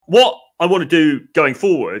what I want to do going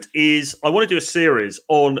forward is I want to do a series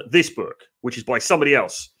on this book, which is by somebody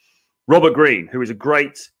else, Robert Greene, who is a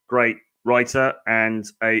great writer and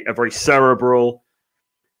a very cerebral,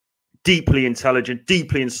 deeply intelligent,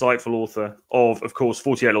 deeply insightful author of course,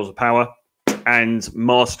 48 Laws of Power and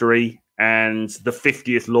Mastery and The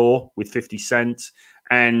 50th Law with 50 Cent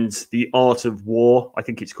and The Art of War, I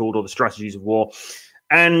think it's called, or The Strategies of War.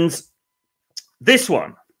 And this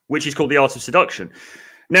one, which is called The Art of Seduction.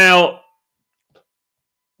 Now,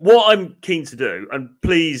 what I'm keen to do, and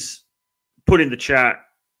please put in the chat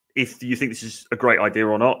if you think this is a great idea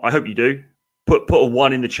or not. I hope you do. Put a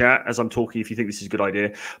 1 in the chat as I'm talking if you think this is a good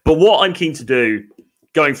idea. But what I'm keen to do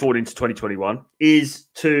going forward into 2021 is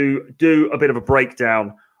to do a bit of a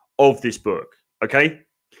breakdown of this book, okay?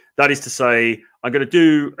 That is to say, I'm going to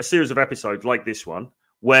do a series of episodes like this one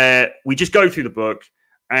where we just go through the book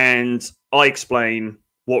and I explain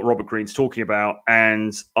what Robert Greene's talking about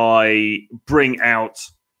and I bring out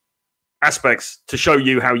aspects to show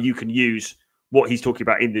you how you can use what he's talking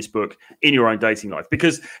about in this book in your own dating life.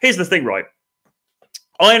 Because here's the thing, right?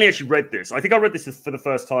 I only actually read this. I think I read this for the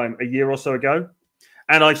first time a year or so ago.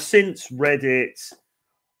 And I've since read it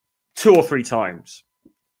 2 or 3 times.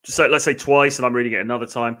 So let's say twice, and I'm reading it another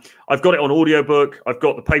time. I've got it on audiobook. I've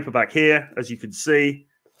got the paperback here, as you can see.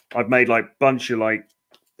 I've made like a bunch of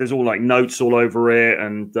there's all like notes all over it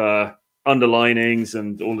and underlinings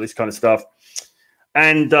and all this kind of stuff.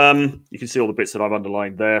 And you can see all the bits that I've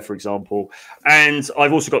underlined there, for example. And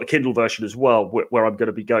I've also got the Kindle version as well, where I'm going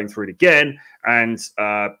to be going through it again and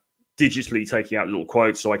digitally taking out little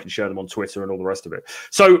quotes so I can share them on Twitter and all the rest of it.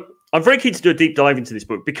 So I'm very keen to do a deep dive into this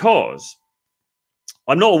book because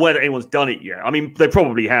I'm not aware that anyone's done it yet. I mean, they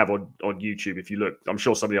probably have on YouTube if you look. I'm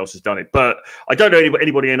sure somebody else has done it. But I don't know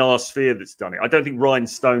anybody in our sphere that's done it. I don't think Ryan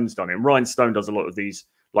Stone's done it. And Ryan Stone does a lot of these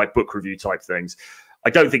like book review type things. I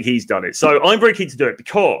don't think he's done it. So I'm very keen to do it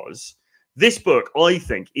because this book, I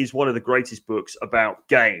think, is one of the greatest books about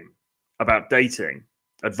game, about dating,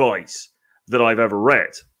 advice that I've ever read.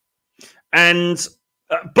 And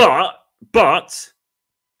but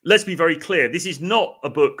let's be very clear. This is not a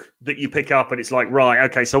book that you pick up and it's like, right,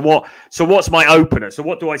 okay, so what's my opener? So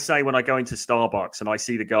what do I say when I go into Starbucks and I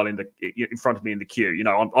see the girl in front of me in the queue? You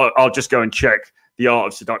know, I'll just go and check The Art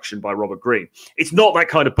of Seduction by Robert Greene. It's not that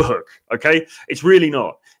kind of book, okay? It's really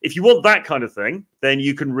not. If you want that kind of thing, then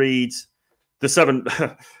you can read the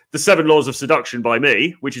seven Laws of Seduction by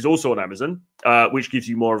me, which is also on Amazon, which gives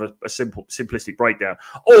you more of a simplistic breakdown.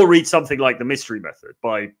 Or read something like The Mystery Method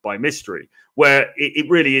by Mystery, where it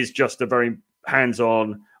really is just a very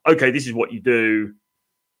hands-on, okay, this is what you do,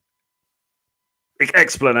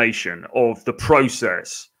 explanation of the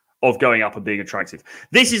process of going up and being attractive.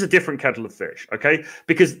 This is a different kettle of fish, okay?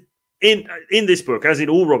 Because in this book, as in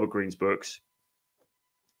all Robert Greene's books,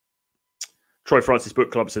 Troy Francis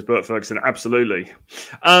Book Club says Bert Ferguson, absolutely.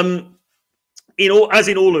 As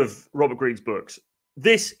in all of Robert Greene's books,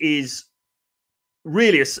 this is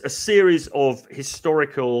really a series of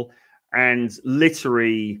historical and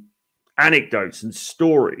literary anecdotes and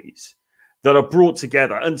stories that are brought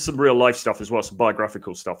together, and some real life stuff as well, some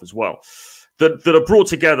biographical stuff as well, that are brought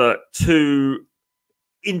together to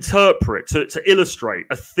interpret, to illustrate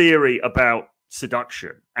a theory about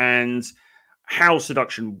seduction and how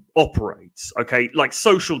seduction operates, okay? Like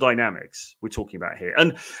social dynamics we're talking about here.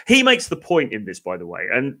 And he makes the point in this, by the way,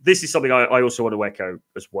 and this is something I also want to echo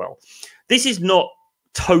as well. This is not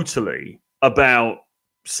totally about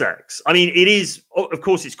sex. I mean, it is, of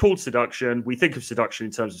course, it's called seduction. We think of seduction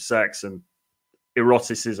in terms of sex and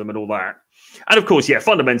eroticism and all that. And of course, yeah,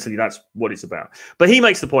 fundamentally, that's what it's about. But he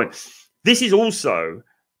makes the point. This is also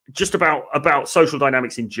just about social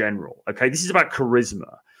dynamics in general, okay? This is about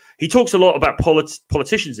charisma. He talks a lot about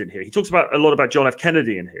politicians in here. He talks a lot about John F.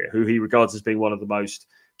 Kennedy in here, who he regards as being one of the most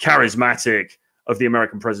charismatic of the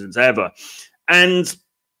American presidents ever. And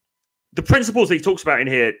the principles that he talks about in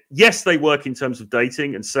here, yes, they work in terms of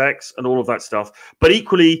dating and sex and all of that stuff, but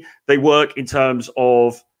equally they work in terms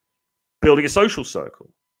of building a social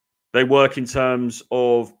circle. They work in terms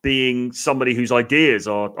of being somebody whose ideas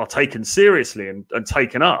are taken seriously and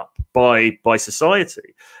taken up by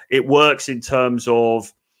society. It works in terms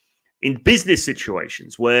of in business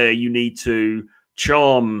situations where you need to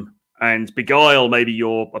charm and beguile maybe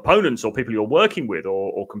your opponents or people you're working with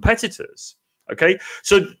or competitors. Okay,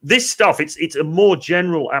 so this stuff, it's a more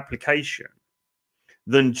general application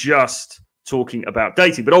than just talking about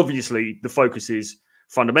dating. But obviously, the focus is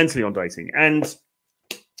fundamentally on dating. And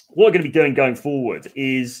what we're going to be doing going forward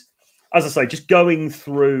is, as I say, just going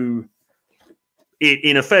through it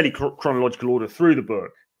in a fairly chronological order through the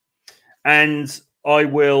book. And I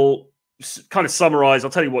will kind of summarize.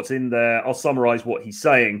 I'll tell you what's in there. I'll summarize what he's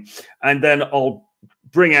saying, and then I'll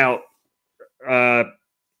bring out.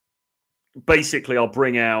 Basically, I'll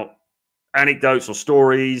bring out anecdotes or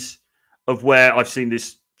stories of where I've seen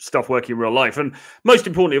this stuff work in real life, and most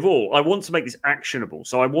importantly of all, I want to make this actionable.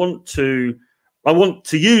 So I want to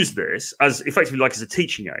use this as effectively like as a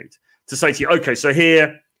teaching aid to say to you, okay, so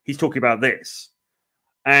here he's talking about this,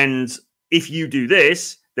 and if you do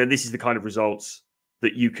this, then this is the kind of results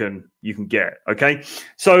that you can get. Okay,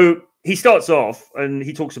 so he starts off and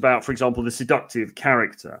he talks about, for example, the seductive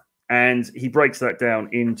character, and he breaks that down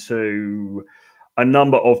into a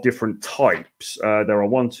number of different types. There are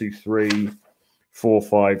 1, 2, 3, 4,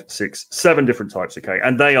 5, 6, 7 different types. Okay,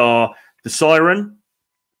 and they are the siren,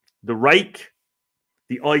 the rake,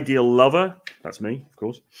 the ideal lover. That's me, of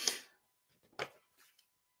course.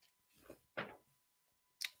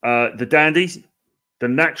 The dandy, the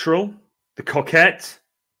natural, the coquette,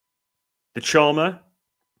 the charmer,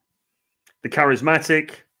 the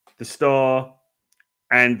charismatic, the star,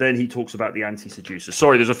 and then he talks about the anti-seducer.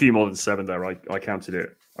 Sorry, there's a few more than 7 there. I counted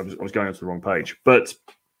it. I was going onto the wrong page. But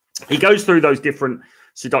he goes through those different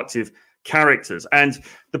seductive characters. And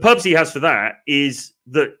the purpose he has for that is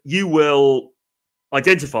that you will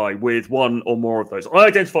identify with one or more of those. I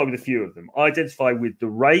identify with a few of them. I identify with the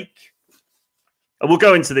rake. And we'll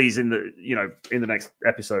go into these in the next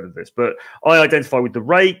episode of this. But I identify with the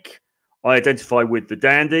rake. I identify with the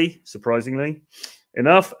dandy, surprisingly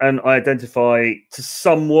enough, and I identify to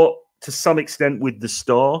some extent with the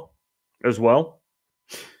star as well.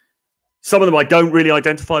 Some of them I don't really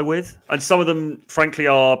identify with, and some of them, frankly,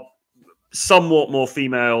 are somewhat more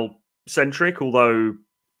female-centric, although,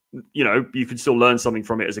 you can still learn something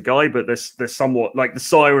from it as a guy, but there's somewhat, like the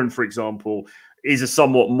siren, for example, is a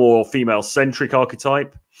somewhat more female-centric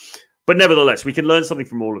archetype. But nevertheless, we can learn something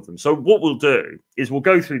from all of them. So what we'll do is we'll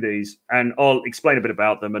go through these and I'll explain a bit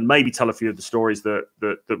about them and maybe tell a few of the stories that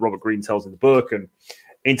Robert Greene tells in the book and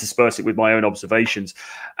intersperse it with my own observations.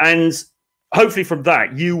 And hopefully from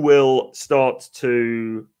that, you will start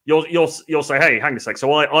to, you'll say, hey, hang on a sec.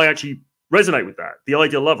 So I actually resonate with that. The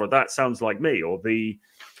ideal lover, that sounds like me. Or the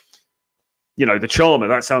charmer,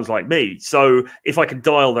 that sounds like me. So if I can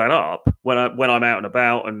dial that up when I'm out and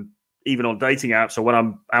about, and even on dating apps, or when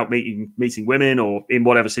I'm out meeting women, or in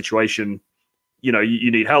whatever situation,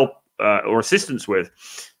 you need help or assistance with,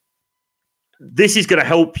 this is going to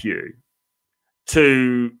help you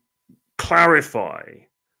to clarify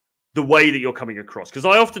the way that you're coming across. Because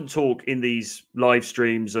I often talk in these live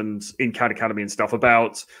streams and in Khan Academy and stuff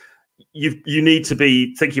about you need to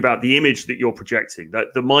be thinking about the image that you're projecting, that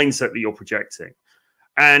the mindset that you're projecting.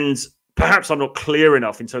 And perhaps I'm not clear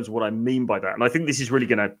enough in terms of what I mean by that. And I think this is really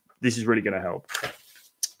going to help.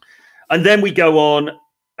 And then we go on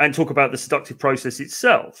and talk about the seductive process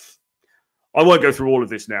itself. I won't go through all of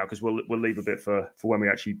this now because we'll leave a bit for when we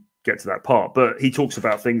actually get to that part. But he talks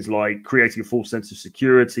about things like creating a false sense of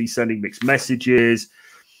security, sending mixed messages,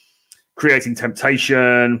 creating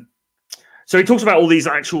temptation. So he talks about all these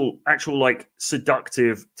actual like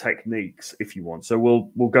seductive techniques, if you want. So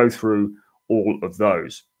we'll go through all of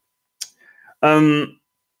those. And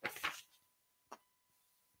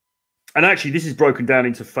actually, this is broken down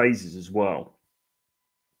into phases as well.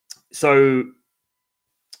 So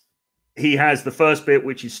he has the first bit,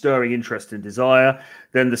 which is stirring interest and desire.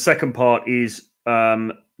 Then the second part is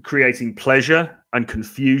creating pleasure and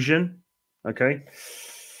confusion. Okay.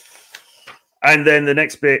 And then the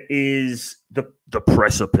next bit is the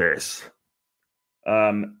precipice,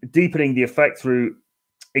 deepening the effect through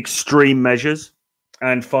extreme measures.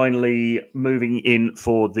 And finally, moving in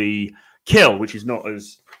for the kill, which is not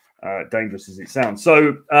as dangerous as it sounds.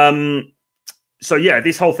 So yeah,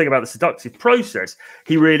 this whole thing about the seductive process,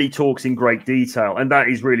 he really talks in great detail. And that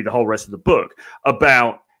is really the whole rest of the book,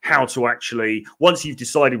 about how to actually, once you've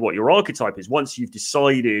decided what your archetype is, once you've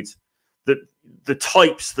decided that the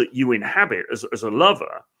types that you inhabit as a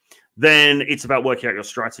lover, then it's about working out your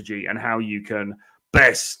strategy and how you can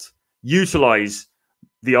best utilize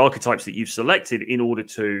the archetypes that you've selected in order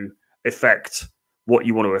to effect what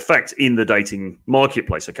you want to effect in the dating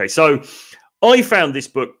marketplace. Okay, so I found this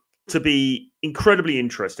book to be incredibly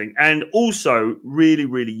interesting and also really,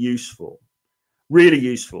 really useful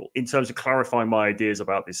in terms of clarifying my ideas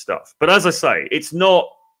about this stuff. But as I say, it's not,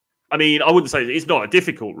 I mean, I wouldn't say it's not a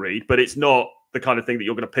difficult read, but it's not the kind of thing that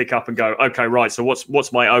you're going to pick up and go, okay, right, so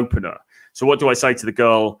what's my opener? So what do I say to the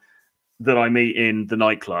girl that I meet in the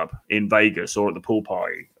nightclub in Vegas or at the pool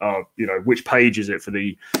party? Which page is it for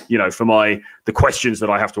the questions that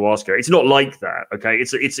I have to ask her? It's not like that. Okay.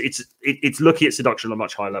 It's looking at seduction on a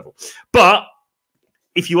much higher level. But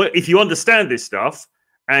if you understand this stuff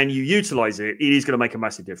and you utilize it, it is going to make a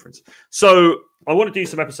massive difference. So I want to do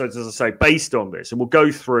some episodes, as I say, based on this, and we'll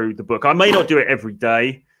go through the book. I may not do it every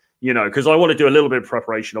day, because I want to do a little bit of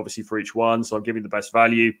preparation, obviously, for each one. So I'm giving the best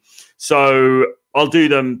value. So I'll do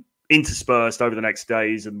them interspersed over the next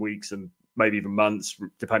days and weeks and maybe even months,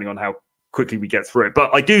 depending on how quickly we get through it.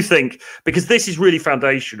 But I do think, because this is really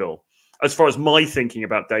foundational as far as my thinking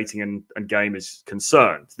about dating and game is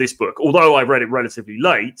concerned, this book, although I read it relatively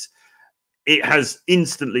late, it has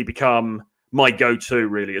instantly become my go-to,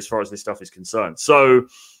 really, as far as this stuff is concerned. So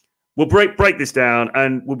we'll break this down,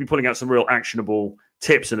 and we'll be pulling out some real actionable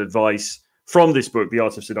tips and advice from this book, The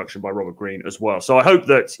Art of Seduction by Robert Greene, as well. So I hope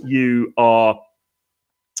that you are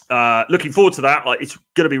looking forward to that. It's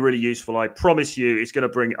going to be really useful. I promise you it's going to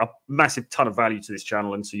bring a massive ton of value to this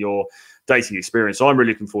channel and to your dating experience. So I'm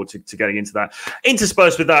really looking forward to getting into that.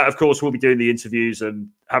 Interspersed with that, of course, we'll be doing the interviews and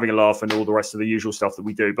having a laugh and all the rest of the usual stuff that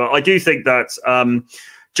we do. But I do think that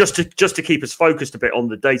just to keep us focused a bit on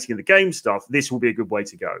the dating and the game stuff, this will be a good way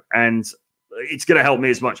to go. And it's going to help me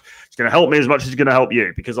as much. It's going to help me as much as it's going to help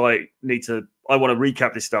you, because I want to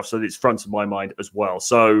recap this stuff so that it's front of my mind as well.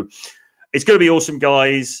 So it's going to be awesome,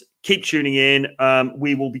 guys. Keep tuning in.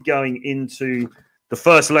 We will be going into the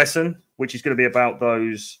first lesson, which is going to be about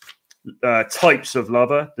those types of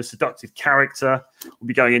lover, the seductive character. We'll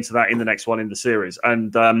be going into that in the next one in the series.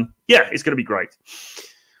 And it's going to be great.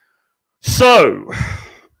 So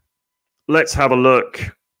let's have a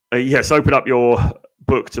look. Yes, open up your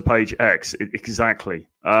book to page X. Exactly.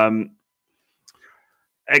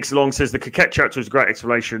 X Long says the Coquette chapter is a great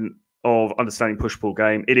explanation of understanding push-pull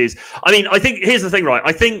game. It is. I mean, I think here's the thing, right?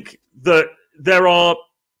 I think that there are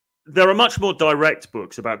much more direct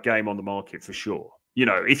books about game on the market for sure.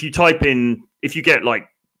 If you get like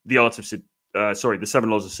the 7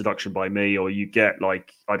 Laws of Seduction by me, or you get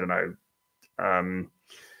like, I don't know,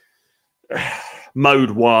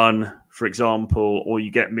 Mode 1, for example, or you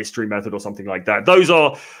get Mystery Method or something like that. Those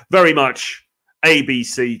are very much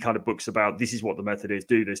ABC kind of books about this is what the method is,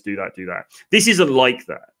 do this, do that, do that. This isn't like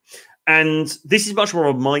that. And this is much more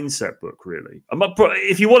of a mindset book, really.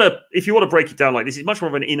 If you want to break it down like this, it's much more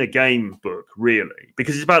of an inner game book, really,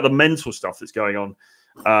 because it's about the mental stuff that's going on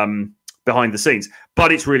behind the scenes.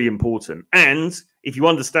 But it's really important. And if you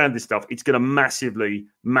understand this stuff, it's going to massively,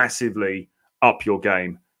 massively up your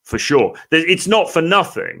game for sure. It's not for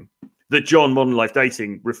nothing that John Modern Life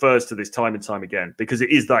Dating refers to this time and time again, because it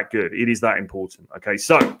is that good. It is that important. Okay,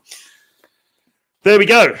 so there we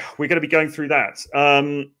go. We're going to be going through that.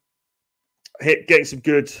 Getting some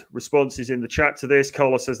good responses in the chat to this.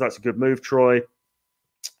 Carlos says that's a good move, Troy.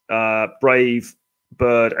 Brave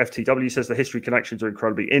Bird FTW says the history connections are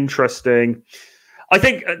incredibly interesting. I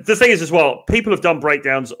think the thing is as well, people have done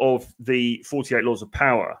breakdowns of the 48 Laws of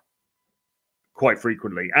Power quite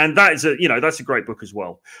frequently, and that is that's a great book as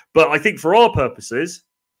well. But I think for our purposes,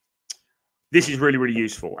 this is really, really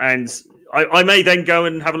useful. And I may then go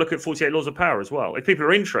and have a look at 48 Laws of Power as well. If people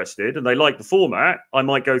are interested and they like the format, I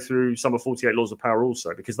might go through some of 48 Laws of Power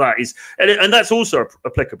also, because that is, and that's also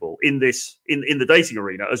applicable in this, in the dating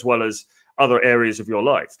arena, as well as other areas of your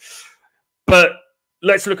life. But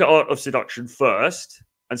let's look at Art of Seduction first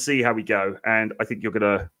and see how we go. And I think you're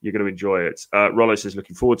gonna enjoy it. Rollo says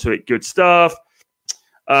looking forward to it. Good stuff.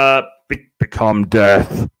 Become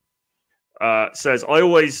Death. Says, I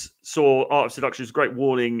always saw Art of Seduction as a great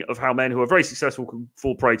warning of how men who are very successful can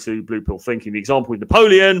fall prey to blue pill thinking. The example with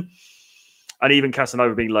Napoleon and even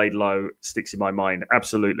Casanova being laid low sticks in my mind.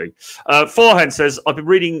 Absolutely. Farhan says, I've been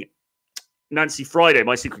reading Nancy Friday,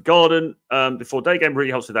 My Secret Garden, before day game.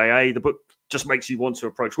 Really helps with AA. The book just makes you want to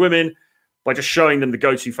approach women by just showing them the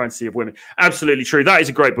go-to fantasy of women. Absolutely true. That is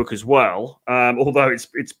a great book as well, although it's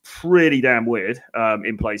pretty damn weird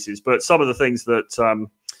in places. But some of the things that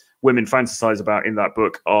women fantasize about in that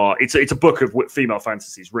book are, it's a book of female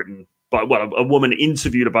fantasies written by, a woman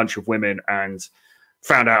interviewed a bunch of women and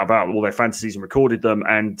found out about all their fantasies and recorded them.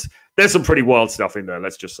 And there's some pretty wild stuff in there.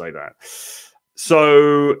 Let's just say that.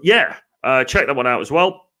 So yeah, check that one out as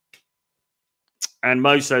well. And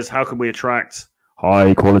Mo says, how can we attract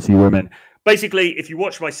high quality women? Basically, if you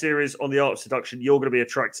watch my series on the Art of Seduction, you're going to be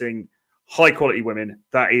attracting high quality women.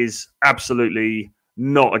 That is absolutely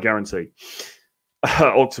not a guarantee.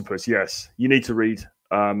 Octopus, yes. You need to read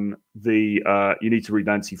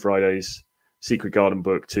Nancy Friday's Secret Garden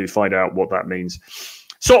book to find out what that means.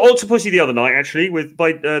 So Octopussy the other night, actually,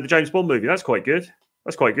 by the James Bond movie. That's quite good.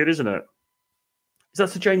 That's quite good, isn't it?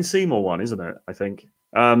 That's the Jane Seymour one, isn't it? I think.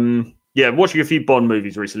 Yeah, watching a few Bond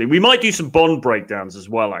movies recently. We might do some Bond breakdowns as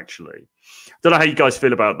well, actually. Don't know how you guys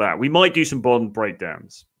feel about that. We might do some Bond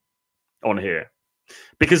breakdowns on here.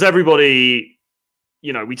 Because everybody,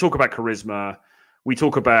 we talk about charisma. we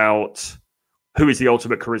talk about who is the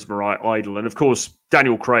ultimate charisma idol. And of course,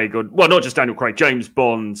 Daniel Craig, or well, not just Daniel Craig, James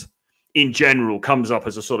Bond in general comes up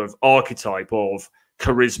as a sort of archetype of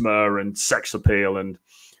charisma and sex appeal and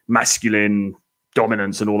masculine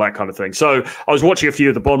dominance and all that kind of thing. So I was watching a few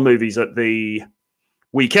of the Bond movies at the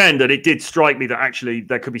weekend, and it did strike me that actually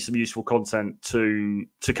there could be some useful content to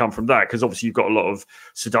come from that, because obviously you've got a lot of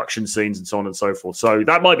seduction scenes and so on and so forth. So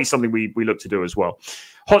that might be something we look to do as well.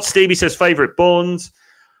 Hot Stevie says favorite Bond.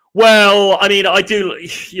 Well, I mean, I do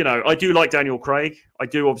like Daniel Craig. I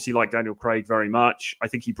do obviously like Daniel Craig very much. I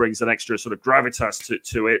think he brings an extra sort of gravitas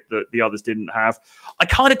to it that the others didn't have. I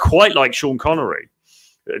kind of quite like Sean Connery.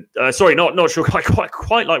 Sorry, not Sean. I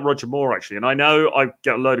quite like Roger Moore, actually. And I know I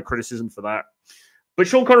get a load of criticism for that. But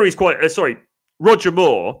Sean Connery is Roger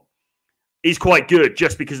Moore is quite good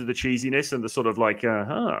just because of the cheesiness and the sort of like,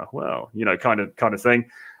 kind of thing.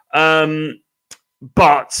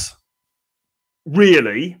 But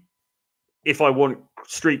really, if I want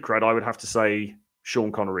street cred, I would have to say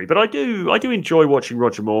Sean Connery. But I do enjoy watching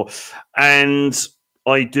Roger Moore, and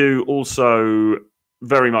I do also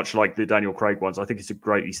very much like the Daniel Craig ones. I think it's a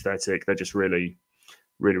great aesthetic. They're just really,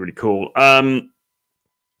 really, really cool.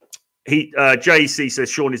 JC says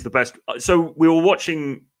Sean is the best. So we were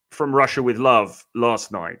watching From Russia with Love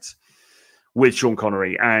last night with Sean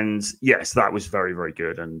Connery, and yes, that was very, very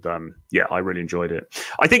good. And I really enjoyed it.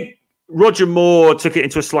 I think Roger Moore took it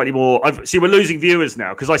into a slightly more... we're losing viewers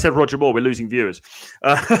now because I said Roger Moore, we're losing viewers.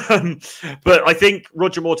 But I think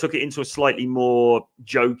Roger Moore took it into a slightly more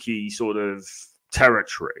jokey sort of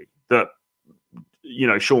territory that,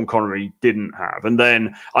 Sean Connery didn't have. And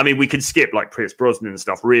then, I mean, we can skip like Pierce Brosnan and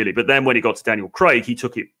stuff, really. But then when he got to Daniel Craig, he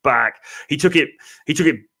took it back. He took it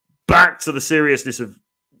back to the seriousness of...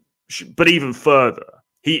 But even further.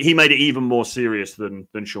 He made it even more serious than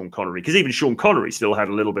Sean Connery, because even Sean Connery still had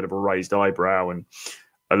a little bit of a raised eyebrow and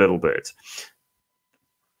a little bit.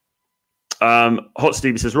 Hot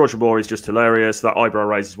Stevie says Roger Moore is just hilarious. That eyebrow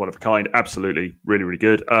raise is one of a kind. Absolutely, really, really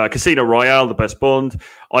good. Casino Royale, the best Bond.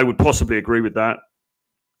 I would possibly agree with that.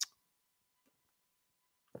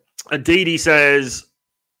 And Dee Dee says,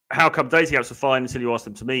 how come dating apps are fine until you ask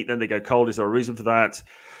them to meet? Then they go cold. Is there a reason for that?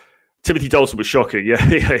 Timothy Dalton was shocking. Yeah.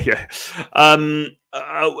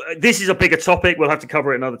 This is a bigger topic. We'll have to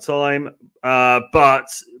cover it another time. But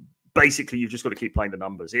basically, you've just got to keep playing the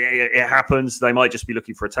numbers. It happens. They might just be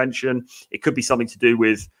looking for attention. It could be something to do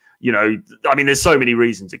with, there's so many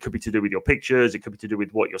reasons. It could be to do with your pictures. It could be to do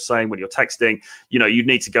with what you're saying when you're texting. You'd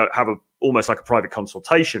need to go have almost like a private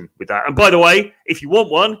consultation with that. And by the way, if you want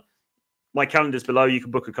one, my calendar's below. You can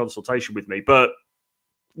book a consultation with me. But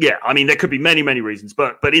yeah, there could be many, many reasons.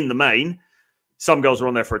 But in the main, some girls are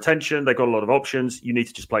on there for attention. They've got a lot of options. You need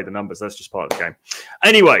to just play the numbers. That's just part of the game.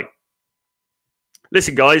 Anyway,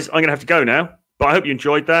 listen, guys, I'm going to have to go now. But I hope you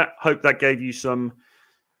enjoyed that. Hope that gave you some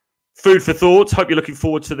food for thought. Hope you're looking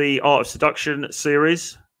forward to the Art of Seduction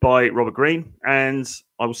series by Robert Greene. And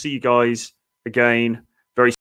I will see you guys again